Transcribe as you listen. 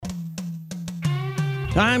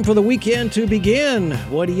Time for the weekend to begin.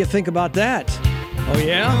 What do you think about that? Oh,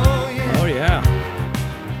 yeah? Oh, yeah.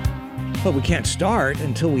 But we can't start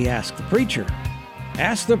until we ask the preacher.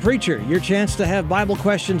 Ask the Preacher, your chance to have Bible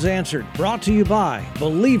questions answered. Brought to you by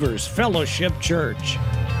Believers Fellowship Church.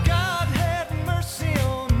 God have mercy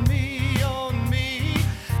on me, on me.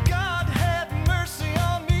 God have mercy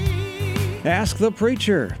on me. Ask the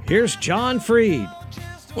Preacher. Here's John Freed.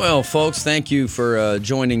 Well, folks, thank you for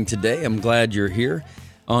joining today. I'm glad you're here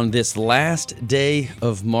on this last day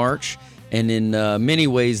of March. And in many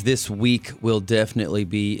ways, this week will definitely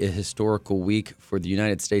be a historical week for the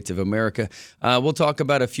United States of America. We'll talk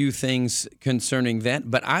about a few things concerning that,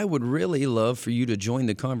 but I would really love for you to join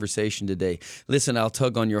the conversation today. Listen, I'll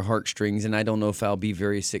tug on your heartstrings, and I don't know if I'll be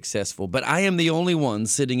very successful, but I am the only one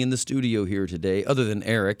sitting in the studio here today, other than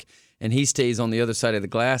Eric, and he stays on the other side of the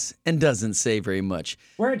glass and doesn't say very much.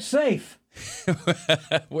 Where it's safe.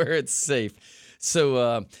 Where it's safe.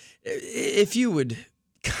 So if you would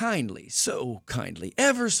kindly,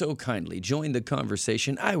 ever so kindly join the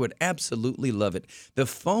conversation, I would absolutely love it. The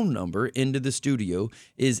phone number into the studio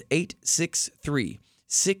is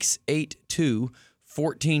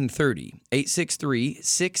 863-682-1430.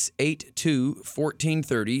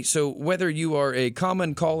 863-682-1430. So whether you are a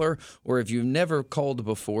common caller or if you've never called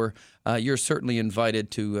before, you're certainly invited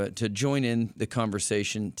to join in the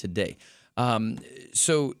conversation today.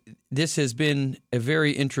 So this has been a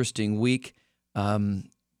very interesting week.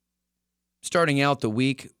 Starting out the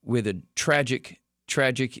week with a tragic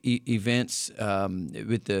events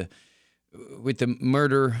with the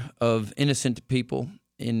murder of innocent people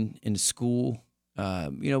in school.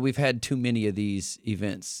 We've had too many of these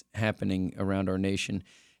events happening around our nation,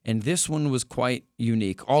 and this one was quite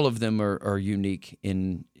unique. All of them are unique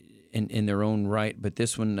in their own right, but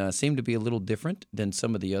this one seemed to be a little different than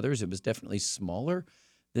some of the others. It was definitely smaller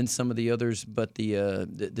than some of the others, but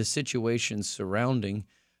the situations surrounding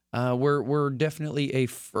were definitely a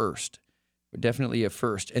first. We're definitely a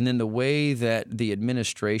first. And then the way that the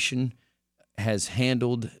administration has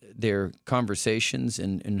handled their conversations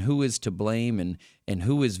and who is to blame and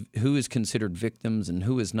who is considered victims and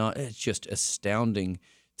who is not, it's just astounding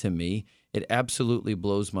to me. It absolutely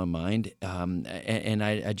blows my mind. And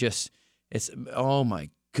I just, it's, oh my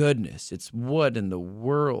goodness, it's what in the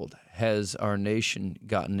world has our nation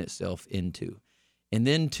gotten itself into? And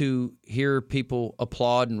then to hear people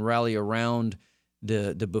applaud and rally around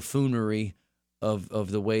the buffoonery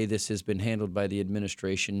of the way this has been handled by the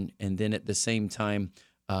administration, and then at the same time,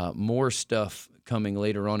 more stuff coming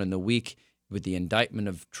later on in the week with the indictment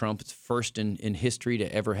of Trump. It's first in history to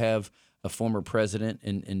ever have a former president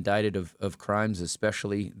indicted of crimes,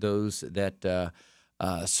 especially those that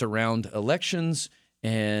surround elections.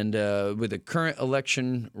 And with the current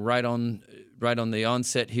election right on the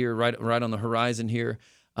onset here, right on the horizon here,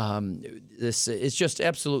 it's just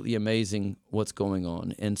absolutely amazing what's going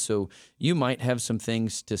on. And so you might have some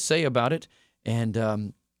things to say about it,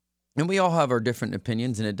 and we all have our different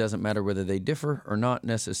opinions, and it doesn't matter whether they differ or not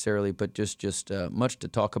necessarily, but just much to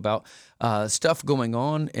talk about. Stuff going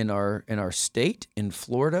on in our state, in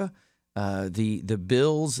Florida. The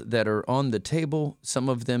bills that are on the table, some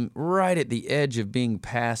of them right at the edge of being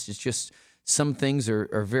passed. It's just some things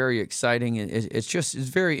are very exciting, and it's a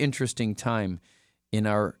very interesting time in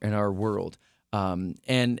our world.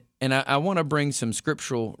 And I want to bring some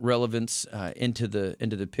scriptural relevance into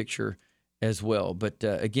the picture as well. But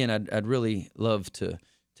again, I'd really love to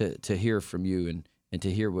hear from you and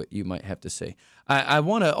to hear what you might have to say. I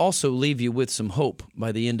want to also leave you with some hope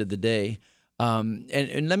by the end of the day.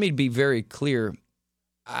 And let me be very clear.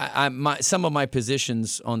 Some of my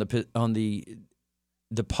positions on the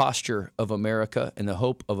posture of America and the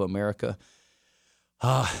hope of America.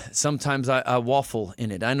 Sometimes I waffle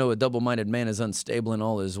in it. I know a double-minded man is unstable in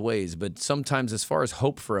all his ways, but sometimes as far as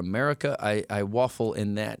hope for America, I waffle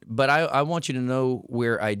in that. But I want you to know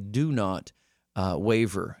where I do not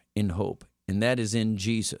waver in hope, and that is in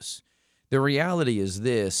Jesus. The reality is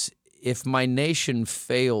this: if my nation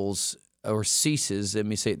fails or ceases, let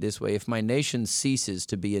me say it this way, if my nation ceases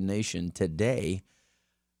to be a nation today,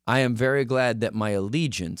 I am very glad that my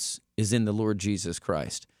allegiance is in the Lord Jesus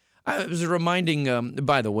Christ. I was reminding,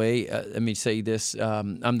 by the way, let me say this,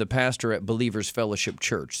 I'm the pastor at Believers Fellowship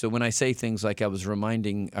Church. So when I say things like I was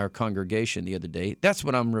reminding our congregation the other day, that's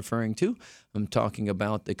what I'm referring to. I'm talking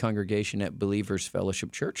about the congregation at Believers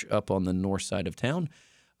Fellowship Church up on the north side of town.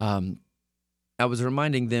 I was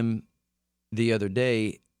reminding them the other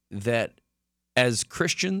day that as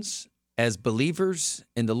Christians, as believers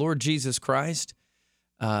in the Lord Jesus Christ,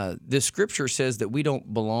 the Scripture says that we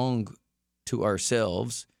don't belong to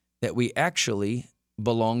ourselves, that we actually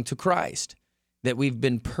belong to Christ. that we've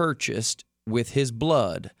been purchased with his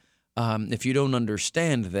blood. If you don't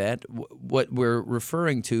understand that, what we're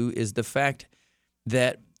referring to is the fact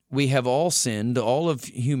that we have all sinned. All of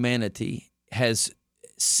humanity has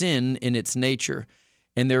sin in its nature,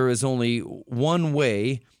 and there is only one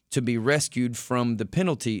way to be rescued from the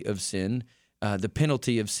penalty of sin. The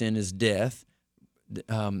penalty of sin is death,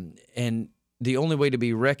 and the only way to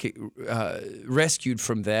be rescued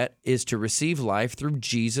from that is to receive life through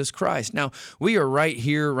Jesus Christ. Now, we are right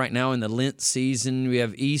here, right now in the Lent season. We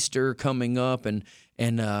have Easter coming up, and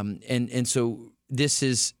so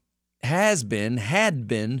this had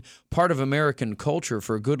been part of American culture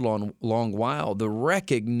for a good long while. The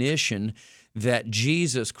recognition that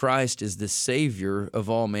Jesus Christ is the Savior of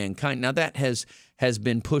all mankind. Now, that has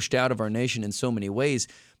been pushed out of our nation in so many ways.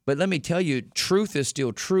 But let me tell you, truth is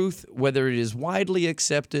still truth, whether it is widely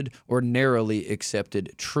accepted or narrowly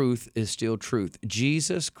accepted. Truth is still truth.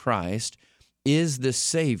 Jesus Christ is the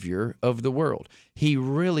Savior of the world. He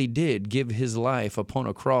really did give his life upon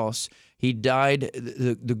a cross. He died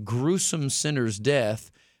the gruesome sinner's death,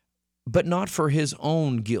 but not for his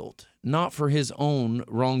own guilt, not for his own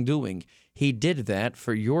wrongdoing. He did that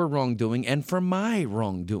for your wrongdoing and for my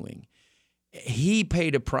wrongdoing. He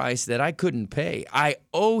paid a price that I couldn't pay. I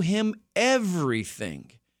owe him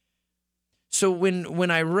everything. So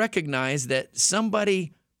when I recognize that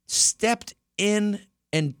somebody stepped in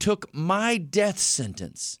and took my death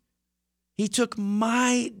sentence, he took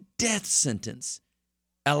my death sentence,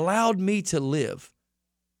 allowed me to live,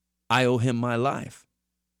 I owe him my life.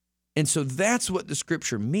 And so that's what the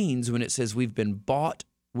scripture means when it says we've been bought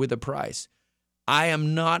with a price. I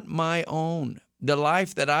am not my own. The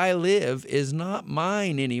life that I live is not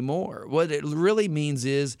mine anymore. What it really means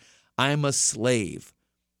is I'm a slave.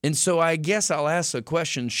 And so I guess I'll ask the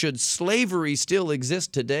question, should slavery still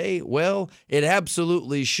exist today? Well, it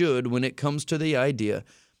absolutely should when it comes to the idea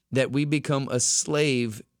that we become a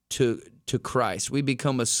slave to Christ. We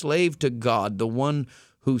become a slave to God, the one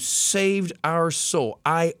who saved our soul.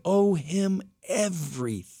 I owe him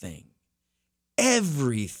everything.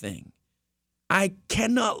 Everything. I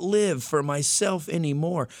cannot live for myself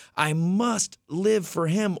anymore. I must live for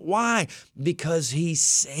him. Why? Because he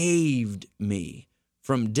saved me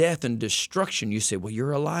from death and destruction. You say, well,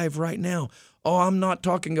 you're alive right now. Oh, I'm not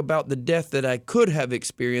talking about the death that I could have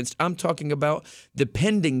experienced. I'm talking about the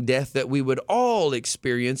pending death that we would all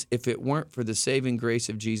experience if it weren't for the saving grace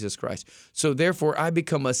of Jesus Christ. So therefore, I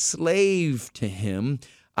become a slave to him.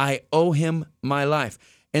 I owe him my life.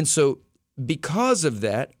 And so because of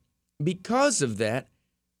that,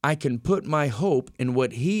 I can put my hope in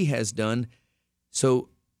what he has done. So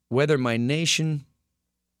whether my nation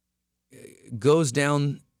goes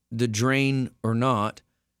down the drain or not,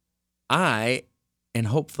 I, and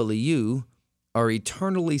hopefully you, are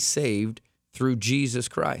eternally saved through Jesus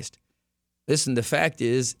Christ. Listen, the fact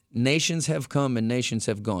is, nations have come and nations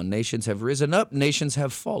have gone. Nations have risen up, nations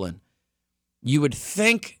have fallen. You would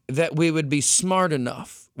think that we would be smart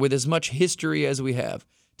enough with as much history as we have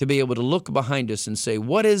to be able to look behind us and say,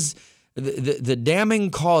 what is the damning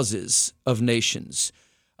causes of nations?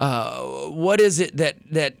 What is it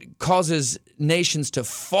that causes nations to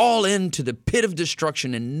fall into the pit of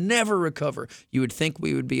destruction and never recover? You would think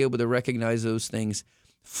we would be able to recognize those things,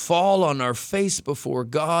 fall on our face before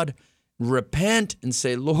God, repent, and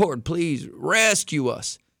say, Lord, please rescue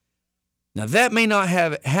us. Now, that may not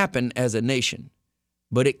have happened as a nation,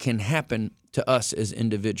 but it can happen to us as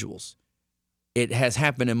individuals. It has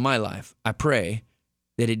happened in my life. I pray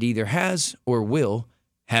that it either has or will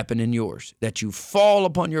happen in yours, that you fall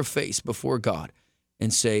upon your face before God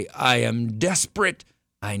and say, I am desperate,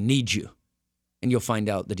 I need you. And you'll find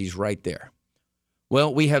out that he's right there.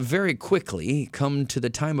 Well, we have very quickly come to the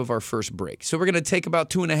time of our first break. So we're going to take about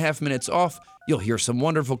 2.5 minutes off. You'll hear some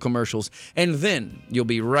wonderful commercials, and then you'll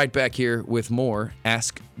be right back here with more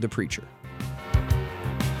Ask the Preacher.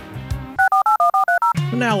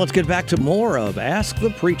 Now let's get back to more of Ask the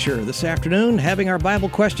Preacher this afternoon, having our Bible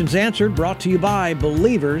questions answered, brought to you by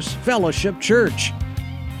Believers Fellowship Church.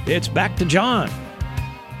 It's back to John.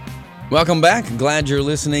 Welcome back. Glad you're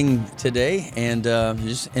listening today, and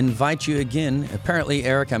just invite you again. Apparently,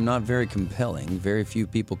 Eric, I'm not very compelling. Very few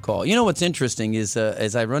people call. You know what's interesting is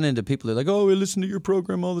as I run into people, they're like, oh, we listen to your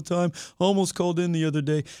program all the time. Almost called in the other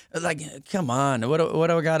day. Like, come on, what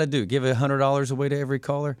do I got to do? Give $100 away to every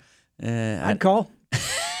caller? I'd call.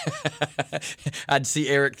 I'd see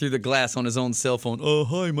Eric through the glass on his own cell phone. Oh,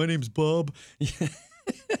 hi, my name's Bob.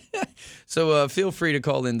 So feel free to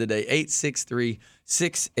call in today,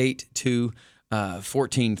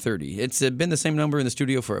 863-682-1430. It's been the same number in the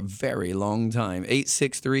studio for a very long time,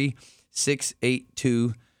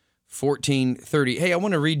 863-682-1430. 14:30. Hey, I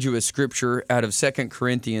want to read you a scripture out of 2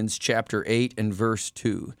 Corinthians chapter 8 and verse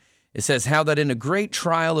 2. It says, how that in a great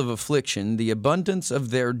trial of affliction, the abundance of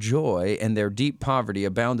their joy and their deep poverty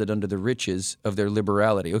abounded under the riches of their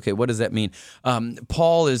liberality. Okay, what does that mean?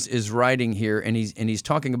 Paul is writing here, and he's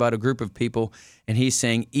talking about a group of people, and he's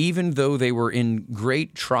saying, even though they were in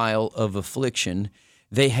great trial of affliction,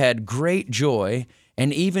 they had great joy,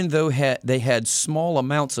 and even though they had small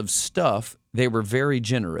amounts of stuff, they were very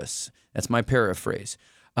generous. That's my paraphrase.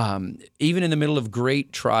 Even in the middle of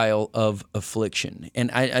great trial of affliction. And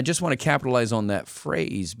I just want to capitalize on that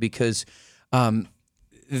phrase because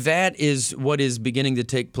that is what is beginning to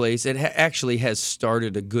take place. It actually has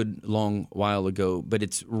started a good long while ago, but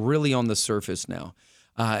it's really on the surface now.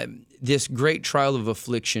 This great trial of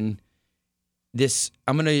affliction,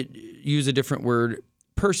 I'm going to use a different word,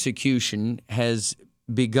 persecution has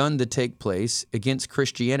begun to take place against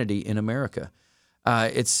Christianity in America.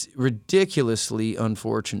 It's ridiculously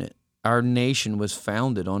unfortunate. Our nation was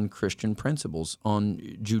founded on Christian principles, on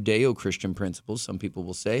Judeo-Christian principles, some people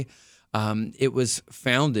will say. It was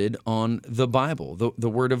founded on the Bible, the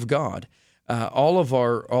Word of God. All of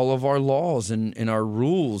our laws and our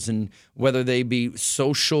rules, and whether they be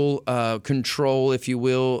social control, if you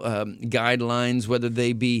will, guidelines, whether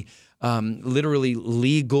they be literally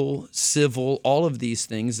legal, civil, all of these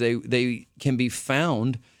things, they can be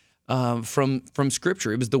found from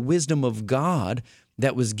Scripture. It was the wisdom of God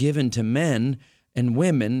that was given to men and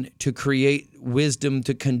women to create wisdom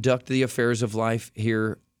to conduct the affairs of life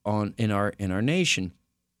here in our nation.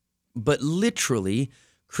 But literally,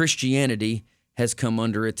 Christianity has come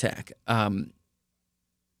under attack. And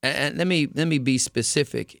let me be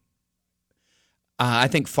specific. I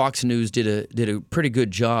think Fox News did a pretty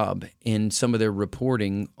good job in some of their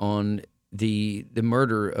reporting on the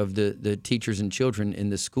murder of the teachers and children in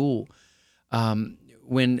the school,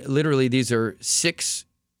 when literally these are 6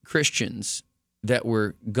 Christians that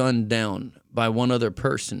were gunned down by one other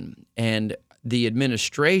person, and the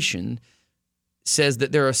administration says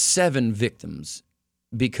that there are 7 victims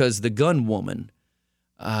because the gun woman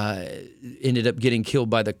ended up getting killed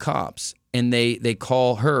by the cops, and they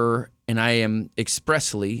call her, and I am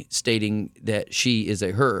expressly stating that she is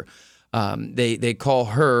a her. They call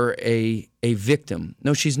her a victim.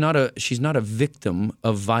 No, she's not a victim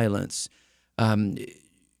of violence.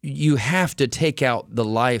 You have to take out the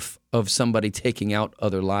life of somebody taking out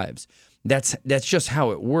other lives. That's just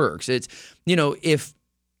how it works. It's, if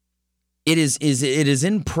it is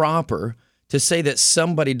improper to say that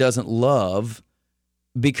somebody doesn't love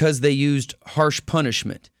because they used harsh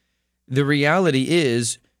punishment. The reality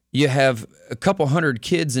is you have a couple hundred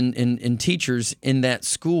kids and teachers in that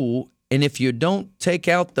school, and if you don't take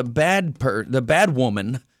out the bad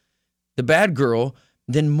woman, the bad girl,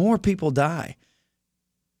 then more people die.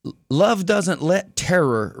 Love doesn't let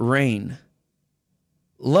terror reign.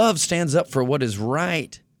 Love stands up for what is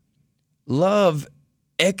right. Love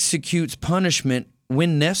executes punishment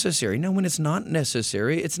when necessary. No, when it's not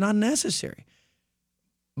necessary, it's not necessary.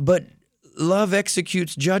 But love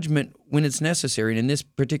executes judgment when it's necessary. And in this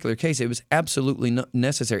particular case, it was absolutely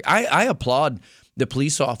necessary. I applaud the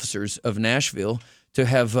police officers of Nashville to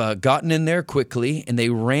have gotten in there quickly, and they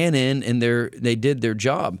ran in and they did their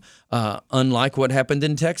job. Unlike what happened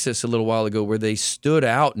in Texas a little while ago, where they stood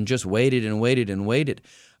out and just waited and waited and waited.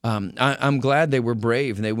 I'm glad they were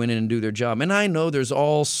brave and they went in and do their job. And I know there's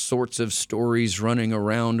all sorts of stories running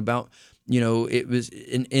around about, it was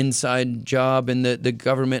an inside job and the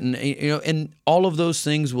government, and all of those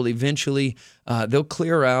things will eventually, they'll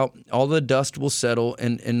clear out, all the dust will settle,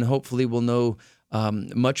 and hopefully we'll know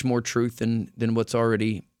much more truth than what's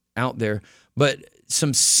already out there. But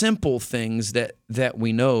some simple things that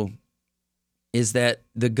we know is that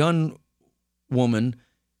the gun woman,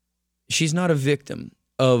 she's not a victim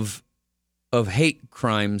of hate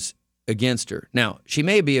crimes against her. Now, she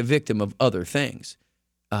may be a victim of other things,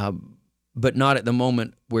 but not at the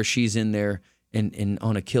moment where she's in there and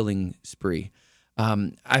on a killing spree.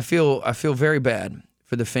 I feel very bad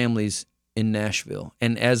for the families in Nashville,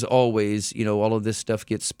 and as always, all of this stuff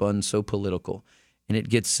gets spun so political, and it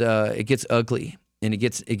gets ugly, and it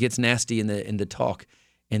gets nasty in the talk.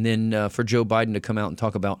 And then for Joe Biden to come out and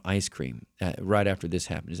talk about ice cream right after this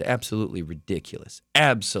happened is absolutely ridiculous.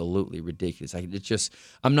 Absolutely ridiculous.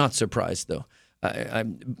 I'm not surprised though.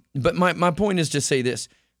 But my point is to say this: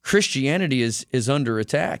 Christianity is under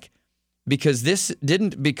attack because this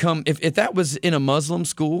didn't become. If that was in a Muslim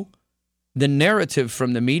school, the narrative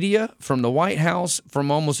from the media, from the White House, from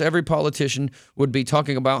almost every politician would be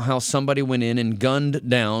talking about how somebody went in and gunned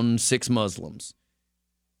down 6 Muslims.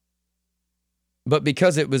 But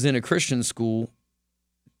because it was in a Christian school,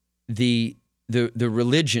 the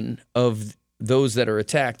religion of those that are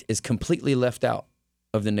attacked is completely left out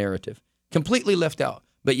of the narrative, completely left out.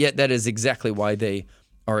 But yet that is exactly why they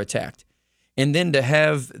are attacked. And then to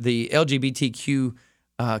have the LGBTQ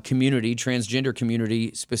community, transgender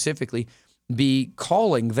community specifically, be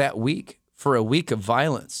calling that week for a week of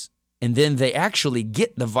violence, and then they actually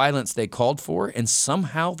get the violence they called for, and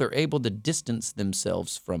somehow they're able to distance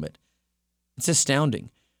themselves from it. It's astounding.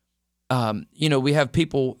 We have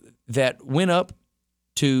people that went up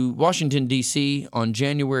to Washington, D.C. on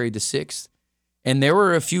January the 6th, and there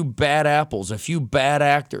were a few bad apples, a few bad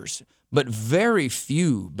actors, but very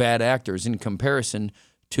few bad actors in comparison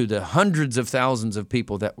to the hundreds of thousands of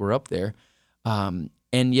people that were up there. And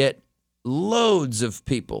yet loads of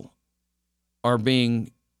people are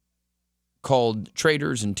being called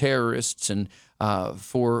traitors and terrorists, and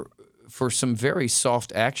for some very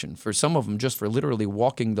soft action. For some of them, just for literally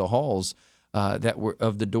walking the halls that were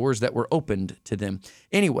of the doors that were opened to them.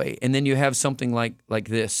 Anyway, and then you have something like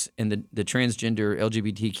this, and the transgender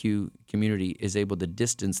LGBTQ community is able to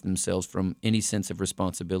distance themselves from any sense of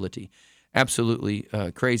responsibility. Absolutely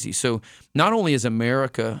crazy. So not only is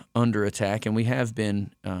America under attack, and we have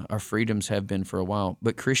been, our freedoms have been for a while,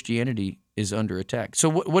 but Christianity is under attack. So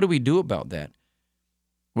what do we do about that?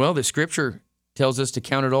 Well, the Scripture tells us to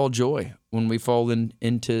count it all joy when we fall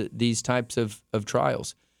into these types of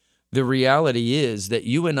trials. The reality is that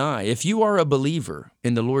you and I, if you are a believer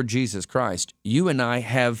in the Lord Jesus Christ, you and I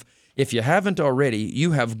have, if you haven't already,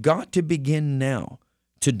 you have got to begin now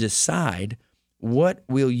to decide, what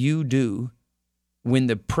will you do when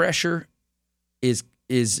the pressure is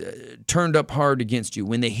turned up hard against you,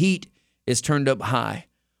 when the heat is turned up high?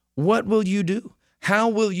 What will you do? How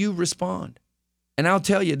will you respond? And I'll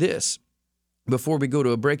tell you this, before we go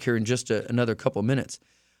to a break here in just another couple minutes.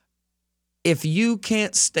 If you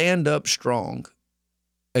can't stand up strong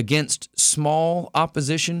against small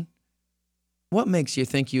opposition, what makes you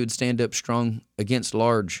think you would stand up strong against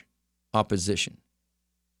large opposition?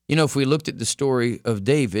 If we looked at the story of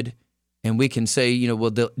David, and we can say,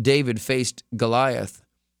 David faced Goliath.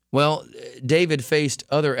 Well, David faced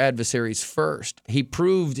other adversaries first. He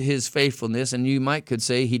proved his faithfulness, and you could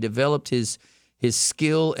say he developed his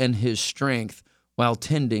skill and his strength while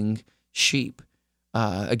tending sheep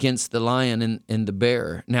against the lion and the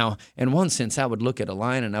bear. Now, in one sense, I would look at a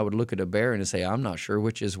lion and I would look at a bear and say, I'm not sure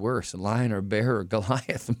which is worse, a lion or bear or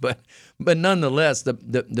Goliath. But nonetheless,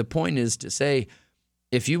 the point is to say,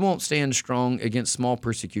 if you won't stand strong against small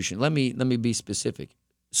persecution, let me be specific.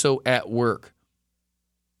 So at work,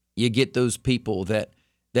 you get those people that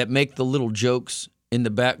make the little jokes in the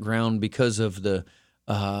background because of the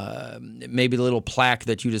maybe the little plaque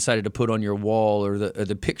that you decided to put on your wall, or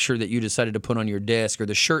the picture that you decided to put on your desk, or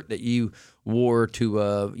the shirt that you wore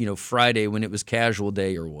to Friday when it was casual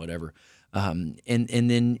day or whatever. And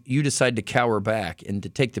then you decide to cower back and to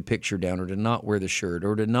take the picture down, or to not wear the shirt,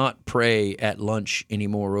 or to not pray at lunch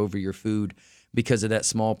anymore over your food because of that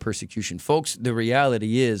small persecution. Folks, the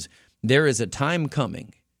reality is there is a time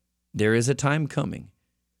coming. There is a time coming.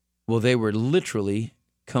 Well, they were literally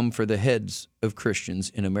come for the heads of Christians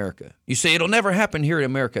in America. You say it'll never happen here in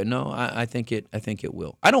America. No, I think it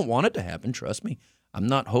will. I don't want it to happen, trust me. I'm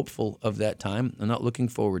not hopeful of that time. I'm not looking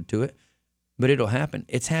forward to it. But it'll happen.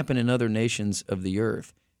 It's happened in other nations of the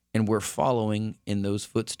earth, and we're following in those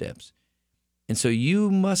footsteps. And so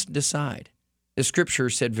you must decide. The Scripture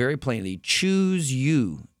said very plainly, choose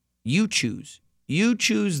you. You choose. You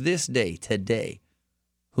choose this day, today,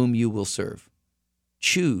 whom you will serve.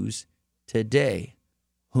 Choose today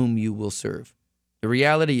whom you will serve. The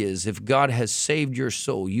reality is, if God has saved your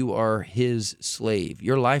soul, you are His slave.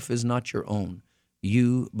 Your life is not your own.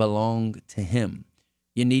 You belong to Him.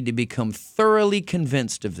 You need to become thoroughly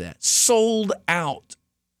convinced of that, sold out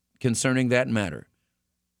concerning that matter.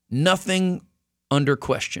 Nothing under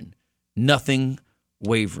question, nothing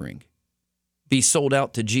wavering. Be sold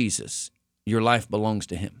out to Jesus. Your life belongs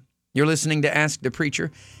to Him. You're listening to Ask the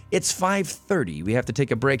Preacher. It's 5:30. We have to take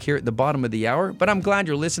a break here at the bottom of the hour, but I'm glad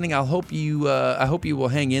you're listening. I hope you will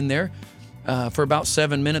hang in there for about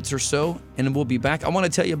 7 minutes or so, and then we'll be back. I want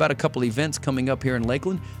to tell you about a couple events coming up here in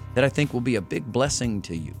Lakeland that I think will be a big blessing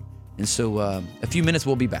to you. And so a few minutes,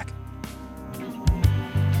 we'll be back.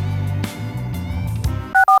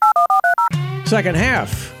 Second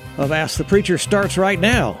half of Ask the Preacher starts right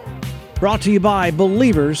now. Brought to you by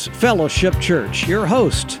Believers Fellowship Church. Your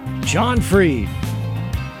host, John Freed.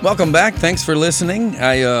 Welcome back. Thanks for listening.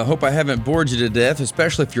 I hope I haven't bored you to death,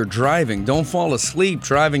 especially if you're driving. Don't fall asleep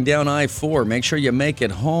driving down I-4. Make sure you make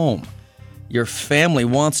it home. Your family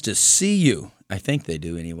wants to see you. I think they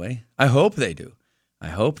do anyway. I hope they do. I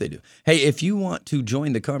hope they do. Hey, if you want to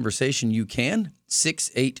join the conversation, you can.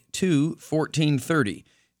 682-1430.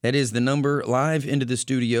 That is the number live into the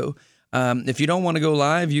studio. If you don't want to go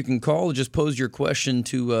live, you can call or just pose your question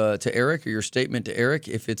to Eric, or your statement to Eric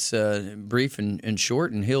if it's brief and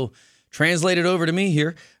short, and he'll translate it over to me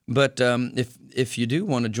here. But if you do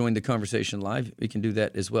want to join the conversation live, we can do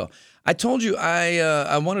that as well. I told you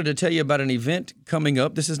I wanted to tell you about an event coming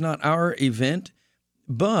up. This is not our event,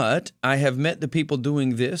 but I have met the people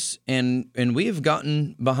doing this, and we have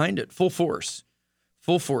gotten behind it full force.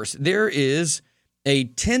 Full force. There is a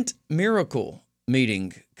tent miracle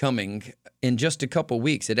meeting coming in just a couple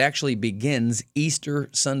weeks. It actually begins Easter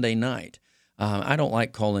Sunday night. I don't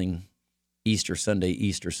like calling Easter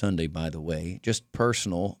Sunday, by the way, just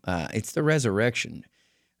personal. It's the resurrection.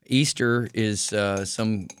 Easter is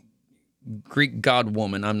some Greek god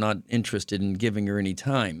woman. I'm not interested in giving her any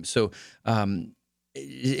time. So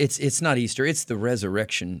it's not Easter. It's the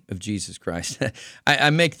resurrection of Jesus Christ. I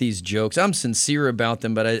make these jokes. I'm sincere about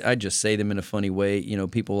them, but I just say them in a funny way. You know,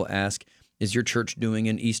 people ask, is your church doing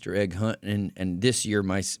an Easter egg hunt? And this year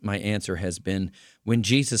my answer has been, when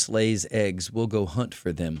Jesus lays eggs, we'll go hunt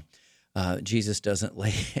for them. Jesus doesn't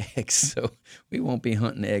lay eggs, so we won't be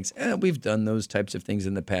hunting eggs. We've done those types of things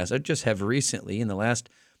in the past. I just have recently, in the last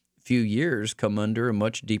few years, come under a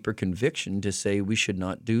much deeper conviction to say we should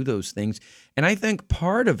not do those things. And I think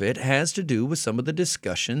part of it has to do with some of the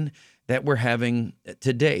discussion that we're having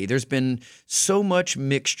today. There's been so much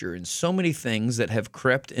mixture and so many things that have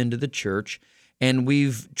crept into the church, and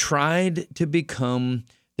we've tried to become,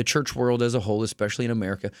 the church world as a whole, especially in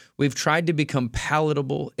America, we've tried to become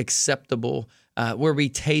palatable, acceptable, where we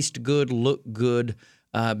taste good, look good,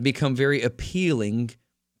 become very appealing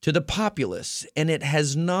to the populace, and it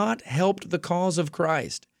has not helped the cause of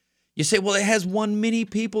Christ. You say, well, it has won many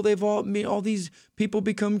people. All these people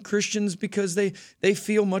become Christians because they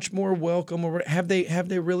feel much more welcome. Or have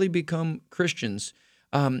they really become Christians?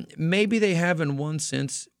 Maybe they have in one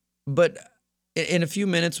sense, but in a few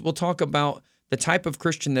minutes we'll talk about the type of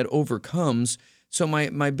Christian that overcomes. So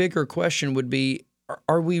my bigger question would be,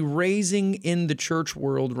 are we raising in the church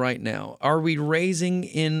world right now? Are we raising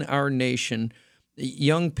in our nation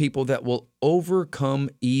young people that will overcome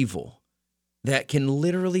evil, that can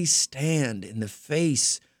literally stand in the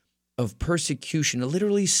face of persecution,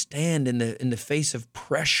 literally stand in the face of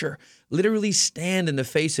pressure, literally stand in the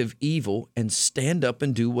face of evil and stand up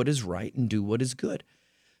and do what is right and do what is good?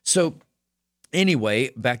 So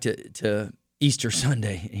anyway, back to Easter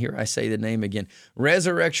Sunday. Here I say the name again.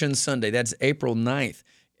 Resurrection Sunday. That's April 9th.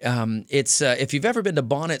 It's if you've ever been to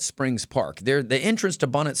Bonnet Springs Park, the entrance to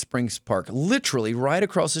Bonnet Springs Park, literally right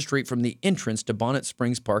across the street from the entrance to Bonnet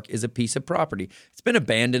Springs Park, is a piece of property. It's been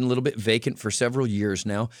abandoned, a little bit vacant for several years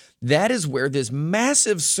now. That is where this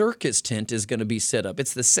massive circus tent is going to be set up.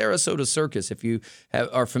 It's the Sarasota Circus, if you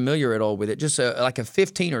are familiar at all with it. Just like a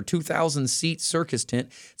 15 or 2,000 seat circus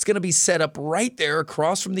tent. It's going to be set up right there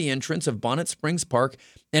across from the entrance of Bonnet Springs Park.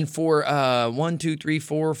 And for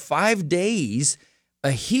 5 days, a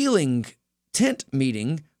healing tent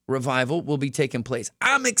meeting revival will be taking place.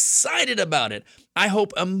 I'm excited about it. I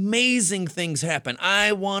hope amazing things happen.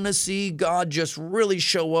 I want to see God just really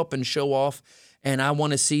show up and show off, and I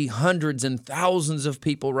want to see hundreds and thousands of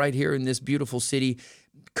people right here in this beautiful city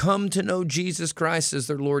come to know Jesus Christ as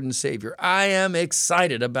their Lord and Savior. I am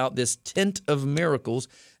excited about this tent of miracles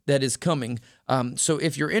that is coming. So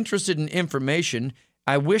if you're interested in information,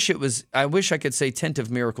 I wish I could say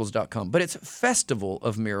tentofmiracles.com, but it's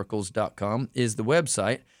festivalofmiracles.com is the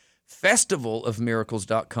website.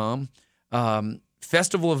 Festivalofmiracles.com.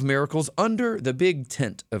 Festival of Miracles under the big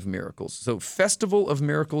tent of miracles. So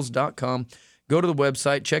festivalofmiracles.com. Go to the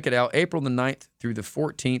website, check it out. April the 9th through the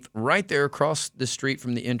 14th, right there across the street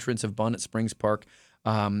from the entrance of Bonnet Springs Park.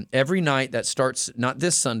 Every night, that starts not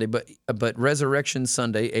this Sunday, but Resurrection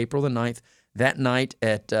Sunday, April the 9th. That night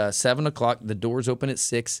at 7 o'clock, the doors open at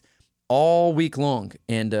 6 all week long.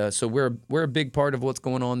 And so we're a big part of what's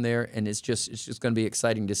going on there, and it's just going to be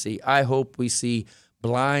exciting to see. I hope we see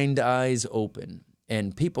blind eyes open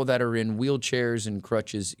and people that are in wheelchairs and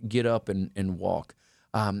crutches get up and walk.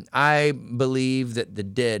 I believe that the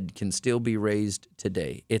dead can still be raised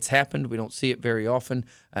today. It's happened. We don't see it very often,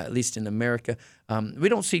 at least in America. We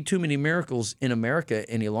don't see too many miracles in America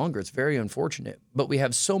any longer. It's very unfortunate. But we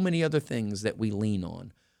have so many other things that we lean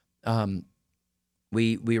on.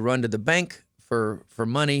 We run to the bank for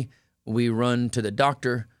money. We run to the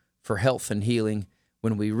doctor for health and healing,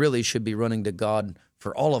 when we really should be running to God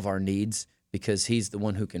for all of our needs, because He's the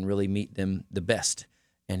one who can really meet them the best.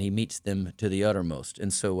 and he meets them to the uttermost.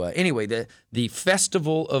 And so anyway, the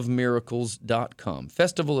festivalofmiracles.com,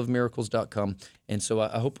 festivalofmiracles.com. And so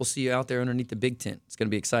I hope we'll see you out there underneath the big tent. It's going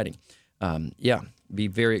to be exciting. Be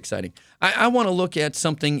very exciting. I want to look at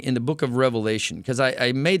something in the book of Revelation, because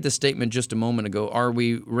I made the statement just a moment ago. Are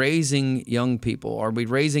we raising young people? Are we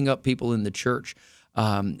raising up people in the church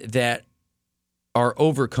that are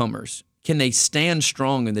overcomers? Can they stand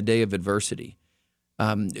strong in the day of adversity?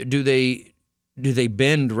 Do they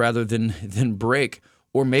bend rather than break?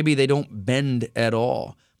 Or maybe they don't bend at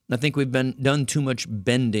all. I think we've done too much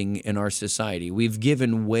bending in our society. We've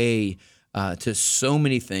given way to so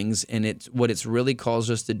many things, and what it's really caused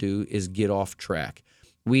us to do is get off track.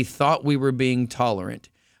 We thought we were being tolerant.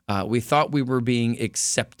 We thought we were being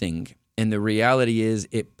accepting, and the reality is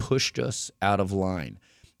it pushed us out of line.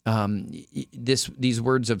 These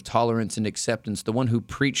words of tolerance and acceptance, the one who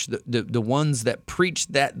preach the ones that preach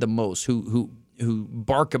that the most, who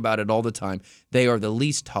bark about it all the time, they are the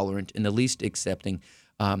least tolerant and the least accepting.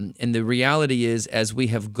 And the reality is, as we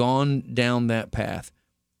have gone down that path,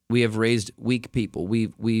 we have raised weak people.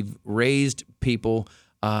 We've raised people,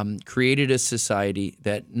 created a society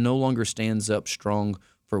that no longer stands up strong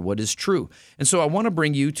for what is true. And so I want to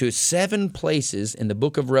bring you to 7 places in the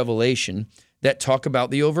book of Revelation that talk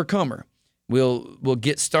about the overcomer. We'll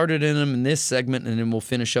get started in them in this segment, and then we'll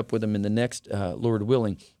finish up with them in the next, Lord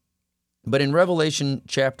willing. But in Revelation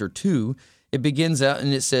chapter 2, it begins out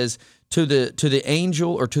and it says, to the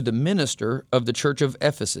angel or to the minister of the church of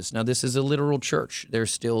Ephesus. Now, this is a literal church.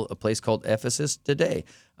 There's still a place called Ephesus today.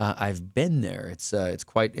 I've been there. It's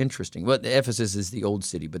quite interesting. Well, Ephesus is the old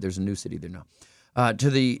city, but there's a new city there now. To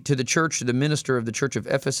the church, to the minister of the church of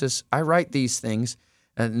Ephesus, I write these things,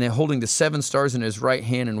 and they're holding the 7 stars in his right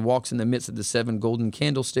hand and walks in the midst of the 7 golden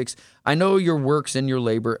candlesticks. I know your works and your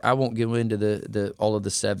labor. I won't go into the all of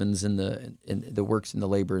the sevens and the works and the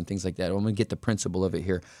labor and things like that. I'm going to get the principle of it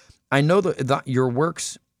here. I know your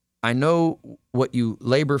works. I know what you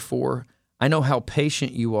labor for. I know how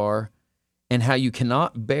patient you are and how you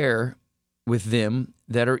cannot bear with them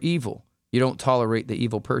that are evil. You don't tolerate the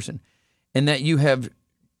evil person. And that you have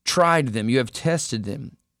tried them, you have tested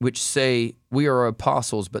them, which say, we are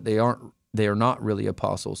apostles, but they are not really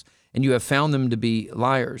apostles. And you have found them to be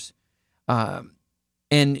liars. And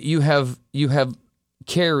you have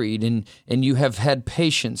carried and you have had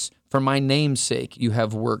patience. For my name's sake, you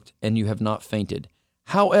have worked and you have not fainted.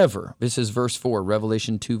 However, this is verse 4,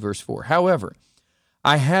 Revelation 2, verse 4. However,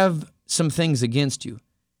 I have some things against you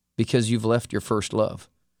because you've left your first love.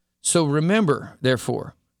 So remember,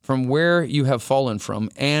 therefore, from where you have fallen from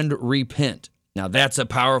and repent. Now that's a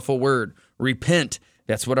powerful word. Repent.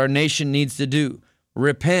 That's what our nation needs to do.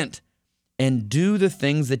 Repent and do the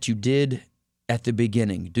things that you did at the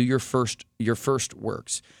beginning. Do your first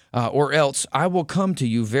works. Or else I will come to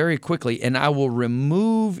you very quickly and I will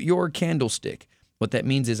remove your candlestick. What that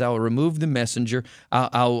means is I will remove the messenger.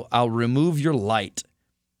 I'll remove your light.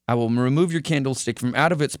 I will remove your candlestick from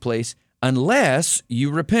out of its place unless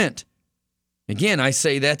you repent. Again, I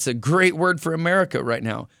say that's a great word for America right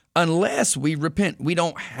now. Unless we repent. We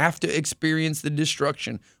don't have to experience the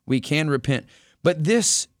destruction. We can repent. But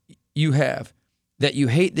this you have, that you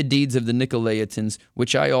hate the deeds of the Nicolaitans,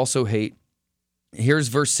 which I also hate. Here's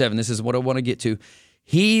verse 7. This is what I want to get to.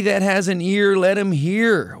 He that has an ear, let him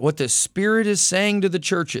hear what the Spirit is saying to the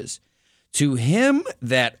churches. To him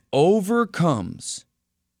that overcomes,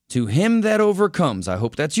 I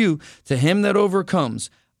hope that's you, to him that overcomes,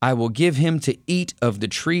 I will give him to eat of the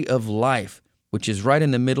tree of life, which is right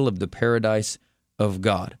in the middle of the paradise of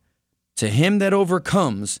God. To him that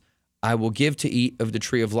overcomes, I will give to eat of the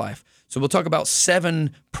tree of life. So we'll talk about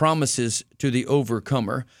 7 promises to the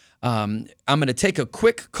overcomer. I'm going to take a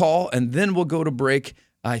quick call, and then we'll go to break.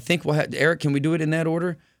 I think we'll have, Eric, can we do it in that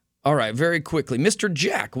order? All right, very quickly. Mr.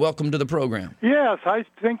 Jack, welcome to the program. Yes, I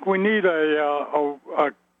think we need a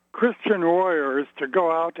Christian warriors to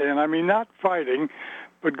go out and, I mean, not fighting,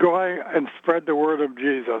 but go out and spread the word of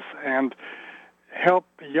Jesus and help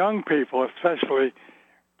young people, especially,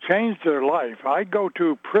 change their life. I go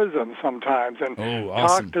to prison sometimes and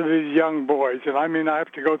talk to these young boys, and I mean, I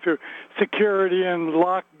have to go through security and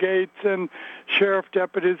lock gates and sheriff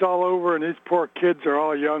deputies all over, and these poor kids are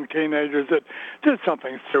all young teenagers that did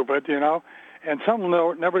something stupid, you know, and some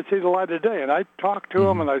will never see the light of day. And I talk to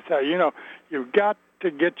them and I say, you know, you've got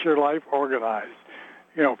to get your life organized.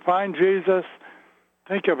 You know, find Jesus,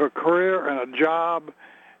 think of a career and a job,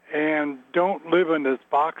 and don't live in this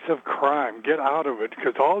box of crime. Get out of it,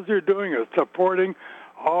 because all you're doing is supporting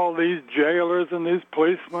all these jailers and these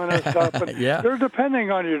policemen and stuff. And they're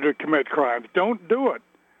depending on you to commit crimes. Don't do it.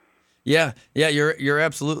 Yeah, you're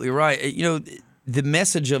absolutely right. You know, the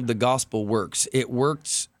message of the gospel works. It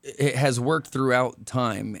works. It has worked throughout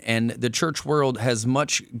time, and the church world has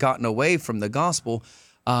much gotten away from the gospel.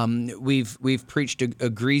 We've preached a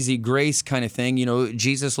greasy grace kind of thing.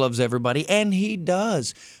 Jesus loves everybody, and he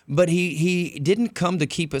does. But he didn't come to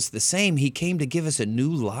keep us the same. He came to give us a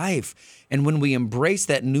new life. And when we embrace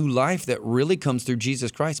that new life that really comes through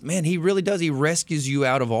Jesus Christ, man, he really does. He rescues you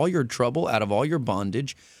out of all your trouble, out of all your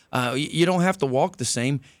bondage. You don't have to walk the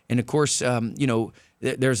same. And of course,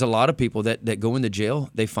 there's a lot of people that go into jail.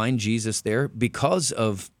 They find Jesus there because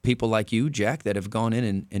of people like you, Jack, that have gone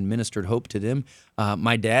in and ministered hope to them.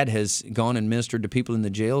 My dad has gone and ministered to people in the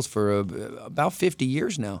jails for about 50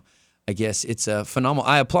 years now. I guess it's phenomenal.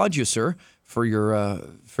 I applaud you, sir, for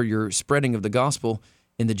your spreading of the gospel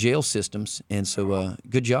in the jail systems. And so,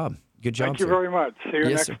 good job. Good job. Thank you sir. very much. See you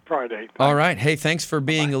Yes, next sir. Friday. All right. Hey, thanks for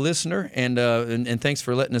being a listener, and thanks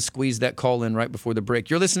for letting us squeeze that call in right before the break.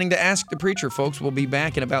 You're listening to Ask the Preacher, folks. We'll be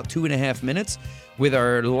back in about 2.5 minutes with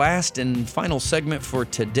our last and final segment for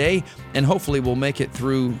today, and hopefully we'll make it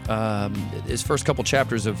through his first couple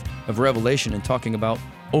chapters of Revelation and talking about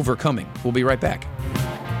overcoming. We'll be right back.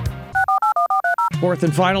 Fourth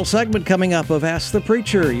and final segment coming up of Ask the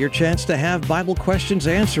Preacher, your chance to have Bible questions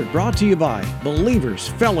answered, brought to you by Believers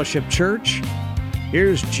Fellowship Church.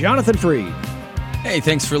 Here's Jonathan Freed. Hey,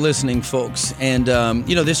 thanks for listening, folks. And,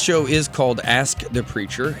 this show is called Ask the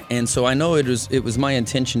Preacher. And so I know it was my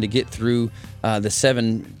intention to get through the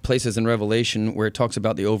 7 places in Revelation where it talks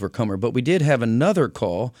about the overcomer. But we did have another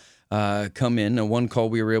call come in, and one call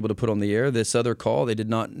we were able to put on the air. This other call, they did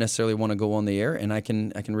not necessarily want to go on the air, and I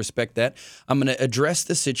can respect that. I'm going to address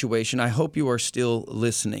the situation. I hope you are still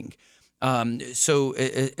listening. So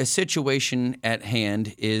a situation at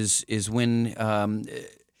hand is when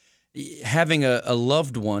having a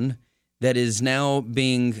loved one that is now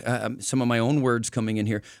being, some of my own words coming in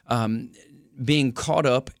here, being caught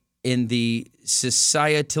up in the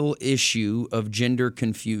societal issue of gender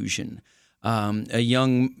confusion. A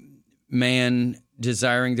young man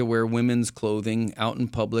desiring to wear women's clothing out in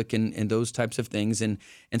public and those types of things. And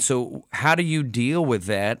so how do you deal with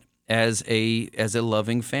that as a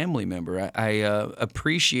loving family member? I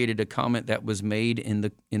appreciated a comment that was made in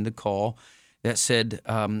the call that said,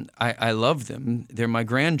 I love them. They're my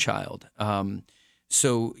grandchild.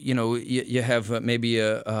 So, you have maybe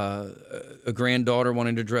a granddaughter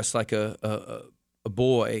wanting to dress like a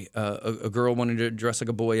boy, a girl wanting to dress like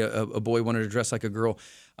a boy, a boy wanting to dress like a girl.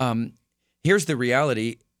 Here's the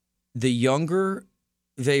reality. The younger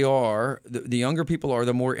they are, the younger people are,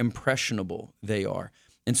 the more impressionable they are.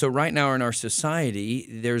 And so right now in our society,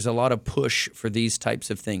 there's a lot of push for these types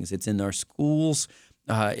of things. It's in our schools.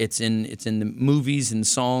 It's in the movies and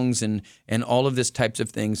songs and all of this types of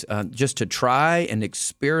things, just to try and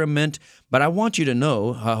experiment. But I want you to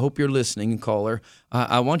know, I hope you're listening, caller,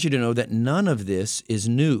 I want you to know that none of this is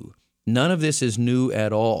new. None of this is new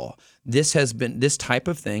at all. This type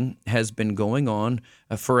of thing has been going on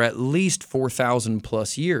for at least 4,000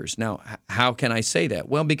 plus years. Now, how can I say that?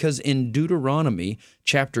 Well, because in Deuteronomy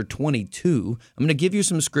chapter 22, I'm going to give you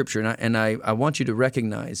some scripture, and I want you to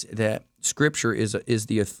recognize that Scripture is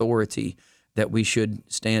the authority that we should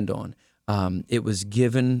stand on. It was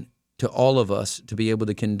given to all of us to be able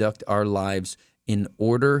to conduct our lives in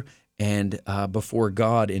order and before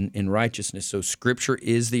God in righteousness. So Scripture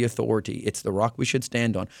is the authority. It's the rock we should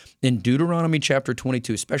stand on. In Deuteronomy chapter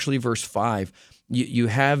 22, especially verse 5, you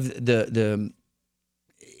have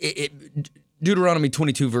Deuteronomy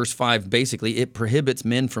 22 verse 5, basically, it prohibits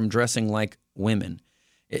men from dressing like women.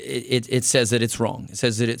 It says that it's wrong. It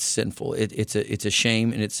says that it's sinful. It's a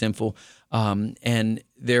shame and it's sinful. And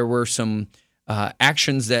there were some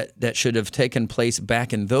actions that should have taken place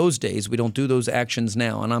back in those days. We don't do those actions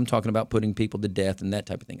now, and I'm talking about putting people to death and that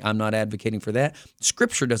type of thing. I'm not advocating for that.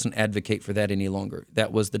 Scripture doesn't advocate for that any longer.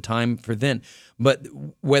 That was the time for then. But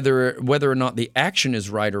whether or not the action is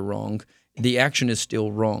right or wrong, the action is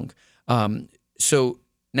still wrong. So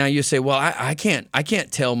now you say, well, I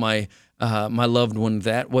can't tell my loved one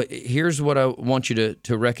that. Well, here's what I want you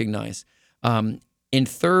to recognize. In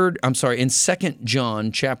 2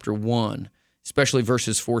 John chapter 1, especially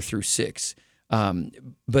verses 4 through 6.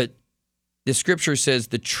 But the Scripture says,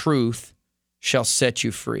 the truth shall set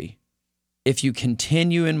you free. If you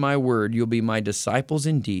continue in my word, you'll be my disciples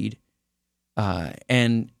indeed,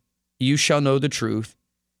 and you shall know the truth,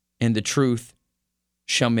 and the truth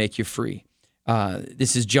shall make you free.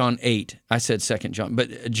 This is John 8. I said 2 John,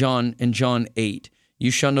 but John 8.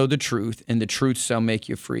 You shall know the truth, and the truth shall make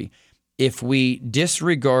you free. If we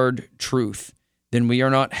disregard truth, then we are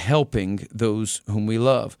not helping those whom we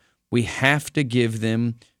love. We have to give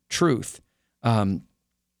them truth.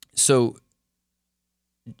 So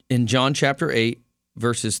in John chapter 8,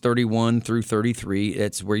 verses 31 through 33,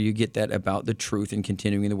 that's where you get that about the truth and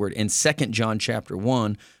continuing the word. And 2 John chapter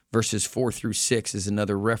 1, verses 4 through 6 is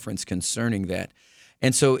another reference concerning that.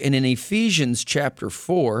 And so in Ephesians chapter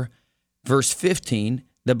 4, verse 15,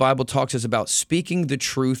 the Bible talks us about speaking the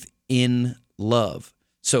truth in love.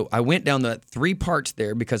 So I went down the 3 parts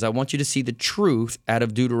there because I want you to see the truth out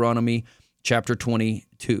of Deuteronomy chapter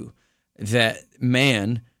 22, that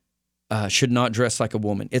man should not dress like a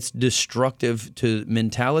woman. It's destructive to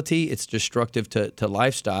mentality. It's destructive to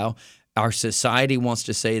lifestyle. Our society wants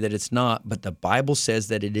to say that it's not, but the Bible says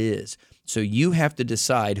that it is. So you have to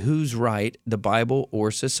decide who's right, the Bible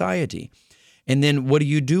or society. And then what do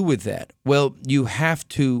you do with that? Well, you have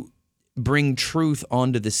to bring truth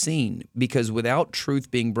onto the scene, because without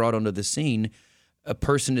truth being brought onto the scene, a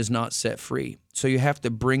person is not set free. So you have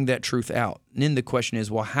to bring that truth out. And then the question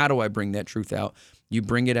is, well, how do I bring that truth out? You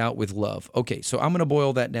bring it out with love. Okay, so I'm going to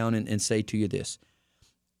boil that down and say to you this.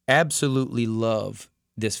 Absolutely love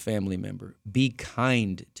this family member. Be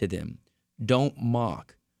kind to them. Don't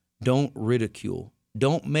mock. Don't ridicule.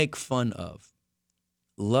 Don't make fun of.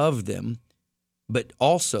 Love them, but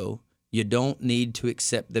also you don't need to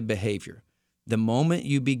accept the behavior. The moment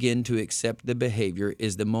you begin to accept the behavior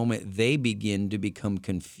is the moment they begin to become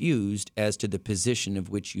confused as to the position of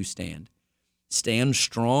which you stand. Stand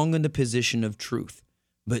strong in the position of truth,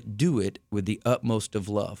 but do it with the utmost of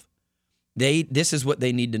love. This is what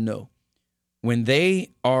they need to know. When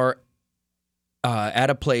they are at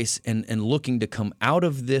a place and looking to come out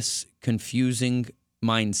of this confusing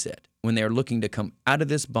mindset, when they are looking to come out of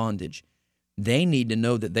this bondage, they need to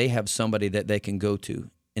know that they have somebody that they can go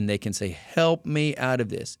to and they can say, help me out of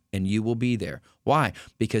this, and you will be there. Why?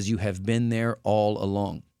 Because you have been there all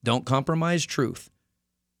along. Don't compromise truth,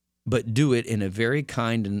 but do it in a very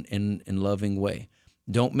kind and loving way.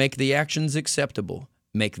 Don't make the actions acceptable.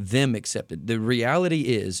 Make them accepted. The reality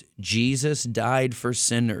is Jesus died for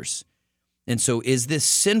sinners. And so is this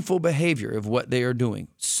sinful behavior of what they are doing?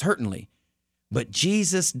 Certainly. But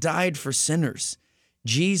Jesus died for sinners.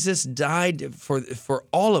 Jesus died for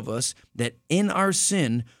all of us, that in our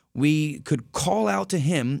sin we could call out to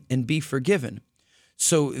him and be forgiven.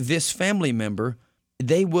 So this family member,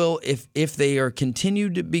 they will, if they are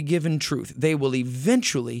continued to be given truth, they will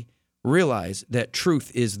eventually realize that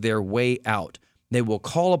truth is their way out. They will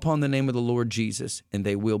call upon the name of the Lord Jesus and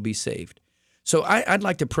they will be saved. So I'd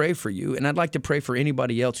like to pray for you, and I'd like to pray for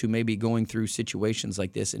anybody else who may be going through situations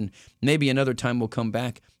like this. And maybe another time we'll come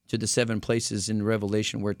back to the 7 places in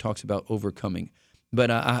Revelation where it talks about overcoming.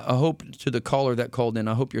 But I hope, to the caller that called in,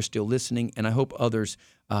 I hope you're still listening, and I hope others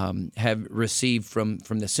have received from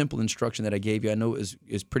the simple instruction that I gave you. I know it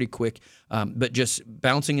is pretty quick, but just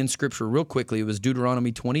bouncing in Scripture real quickly, it was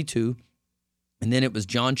Deuteronomy 22, and then it was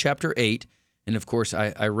John chapter 8, and of course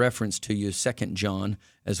I referenced to you 2 John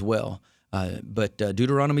as well. But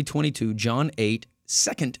Deuteronomy 22, John 8,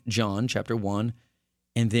 2 John chapter 1,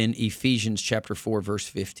 and then Ephesians chapter 4, verse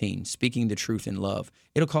 15, speaking the truth in love.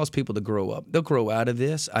 It'll cause people to grow up. They'll grow out of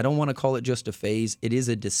this. I don't want to call it just a phase. It is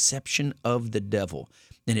a deception of the devil,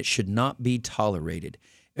 and it should not be tolerated.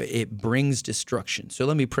 It brings destruction. So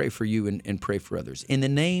let me pray for you and pray for others. In the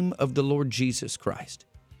name of the Lord Jesus Christ,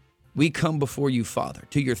 we come before you, Father,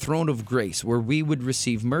 to your throne of grace where we would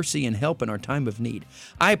receive mercy and help in our time of need.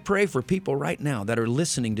 I pray for people right now that are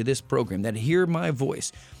listening to this program, that hear my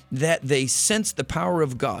voice, that they sense the power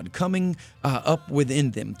of God coming up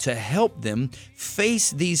within them to help them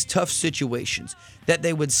face these tough situations, that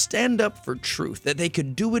they would stand up for truth, that they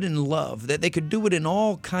could do it in love, that they could do it in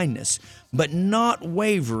all kindness, but not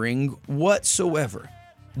wavering whatsoever.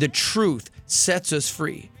 The truth sets us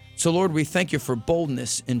free. So, Lord, we thank you for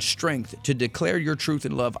boldness and strength to declare your truth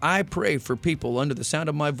and love. I pray for people under the sound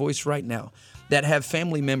of my voice right now that have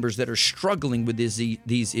family members that are struggling with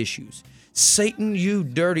these issues. Satan, you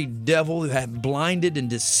dirty devil, have blinded and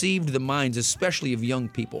deceived the minds, especially of young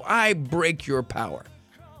people. I break your power,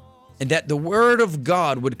 and that the word of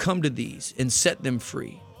God would come to these and set them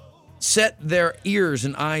free. Set their ears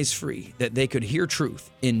and eyes free, that they could hear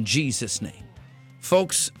truth in Jesus' name.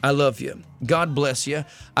 Folks, I love you. God bless you.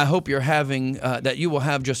 I hope you're having, that you will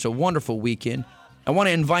have just a wonderful weekend. I want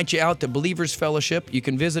to invite you out to Believers Fellowship. You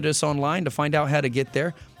can visit us online to find out how to get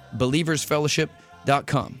there,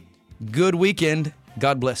 believersfellowship.com. Good weekend.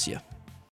 God bless you.